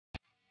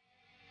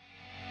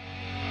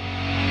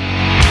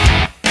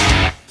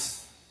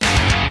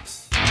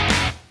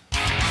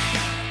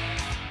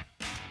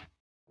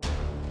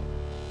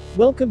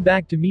Welcome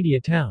back to Media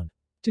Town.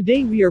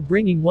 Today we are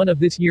bringing one of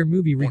this year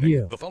movie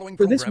review.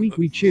 For this week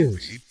we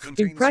choose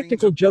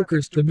Impractical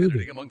Jokers, the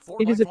movie.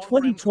 It is a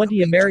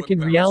 2020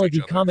 American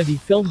reality comedy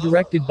film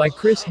directed by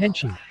Chris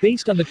Henchy,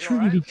 based on the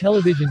truTV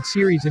television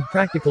series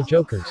Impractical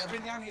Jokers.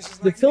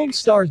 The film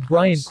stars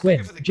Brian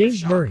Quinn,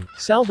 James Murray,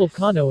 Sal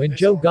Vulcano and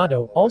Joe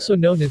Gatto, also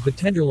known as the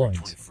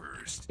Tenderloins.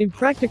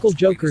 Impractical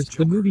Jokers,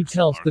 the movie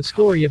tells the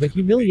story of a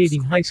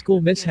humiliating high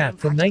school mishap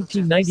from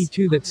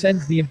 1992 that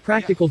sends the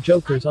Impractical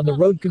Jokers on the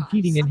road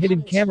competing in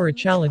hidden camera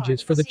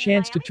challenges for the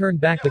chance to turn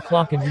back the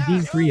clock and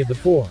redeem 3 of the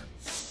 4.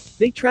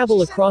 They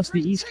travel across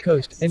the East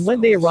Coast, and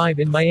when they arrive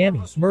in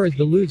Miami, Murr is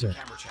the loser.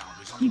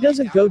 He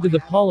doesn't go to the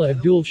Paula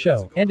Abdul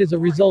show, and as a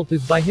result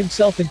is by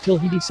himself until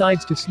he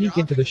decides to sneak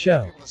into the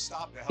show.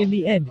 In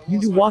the end, you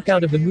do walk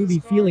out of the movie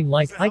feeling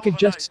like, I could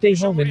just stay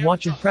home and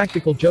watch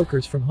Impractical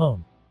Jokers from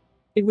home.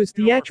 It was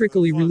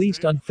theatrically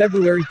released on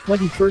February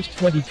 21,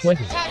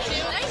 2020.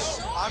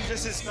 I'm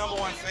just his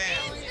 #1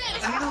 fan.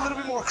 I need a little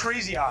bit more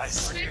crazy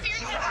eyes.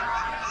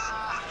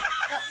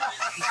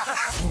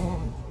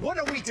 What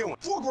are we doing?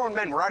 4 grown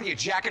men, we're out here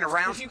jacking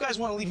around. If you guys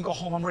want to leave and go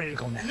home, I'm ready to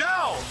go now.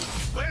 No!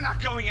 We're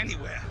not going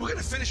anywhere. We're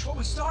gonna finish what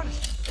we started.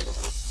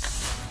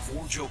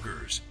 4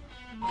 jokers.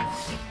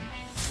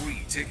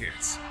 3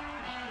 tickets.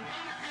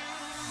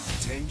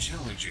 10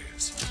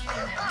 challenges.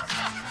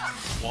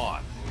 1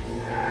 wild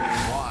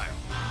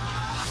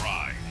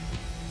ride.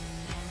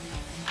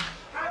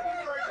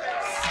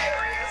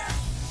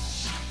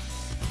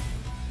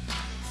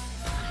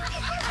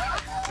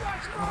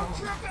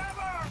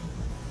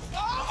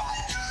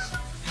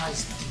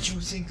 Guys, did you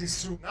think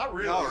this through? Not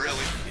really. No,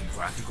 really.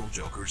 Impractical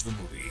Jokers, the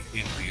movie,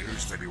 in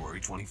theaters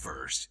February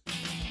 21st.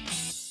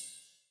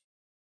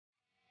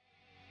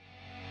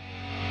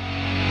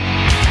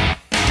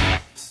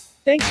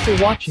 Thanks for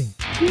watching.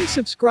 Please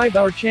subscribe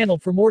our channel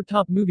for more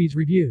top movies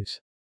reviews.